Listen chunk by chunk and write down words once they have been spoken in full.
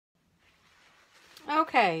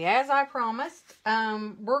Okay, as I promised,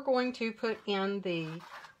 we're going to put in the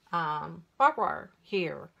barbed wire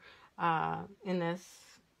here in this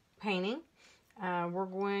painting. We're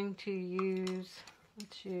going to use,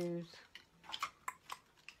 let's use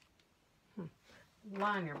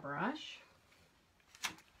liner brush.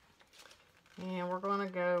 And we're going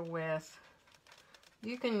to go with,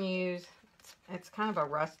 you can use, it's kind of a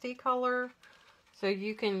rusty color, so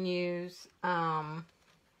you can use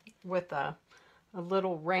with a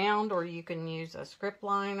little round, or you can use a script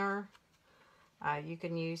liner. You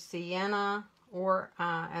can use sienna, or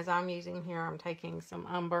as I'm using here, I'm taking some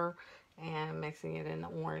umber and mixing it in the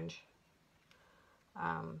orange.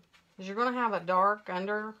 Because you're going to have a dark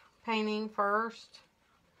under painting first,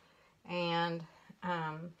 and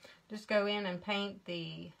just go in and paint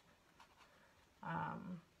the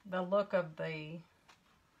look of the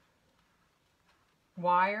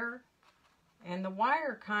wire. And the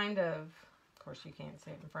wire kind of course you can't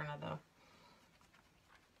see it in front of the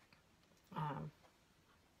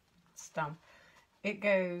stump. It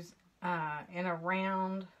goes in a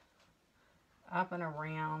round, up and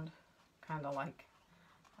around, kind of like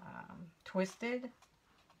twisted.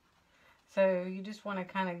 So you just want to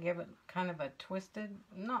kind of give it kind of a twisted,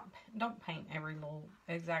 don't paint every little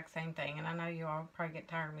exact same thing. And I know you all probably get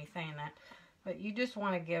tired of me saying that, but you just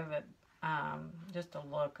want to give it just a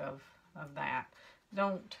look of that.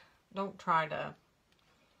 Don't try to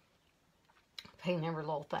paint every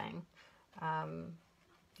little thing.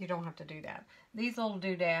 You don't have to do that. These little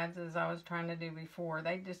doodads, as I was trying to do before,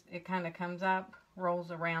 it kind of comes up, rolls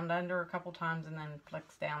around under a couple times, and then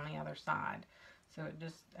flicks down the other side. So it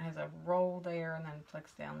just has a roll there and then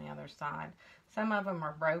flicks down the other side. Some of them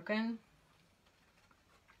are broken,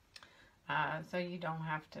 so you don't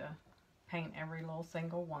have to paint every little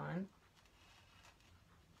single one.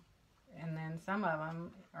 And then some of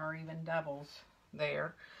them are even doubles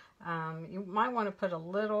there. You might want to put a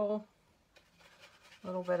little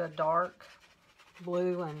bit of dark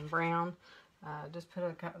blue and brown. Just put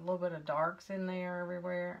a little bit of darks in there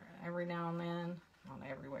everywhere, every now and then. Not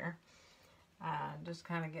everywhere. Just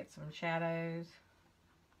kind of get some shadows.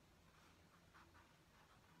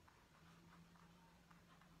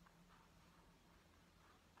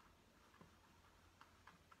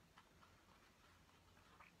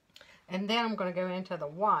 And then I'm going to go into the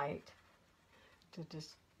white to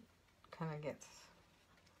just kind of get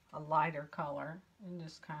a lighter color and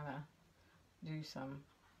just kind of do some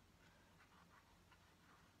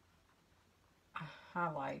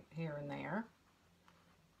highlight here and there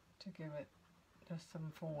to give it just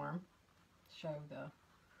some form, show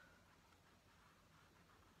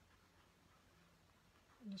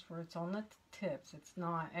just where it's on the tips, it's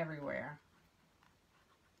not everywhere.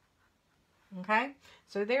 Okay,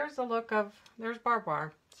 so there's the look of, there's barbed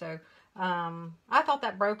wire. So I thought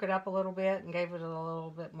that broke it up a little bit and gave it a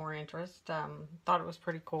little bit more interest. Thought it was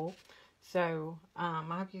pretty cool. So I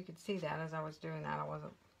hope you could see that as I was doing that. I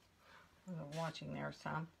wasn't watching there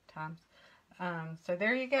sometimes. So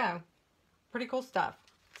there you go. Pretty cool stuff.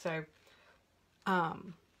 So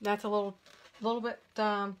that's a little bit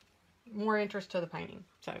more interest to the painting.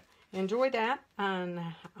 So enjoy that, and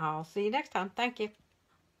I'll see you next time. Thank you.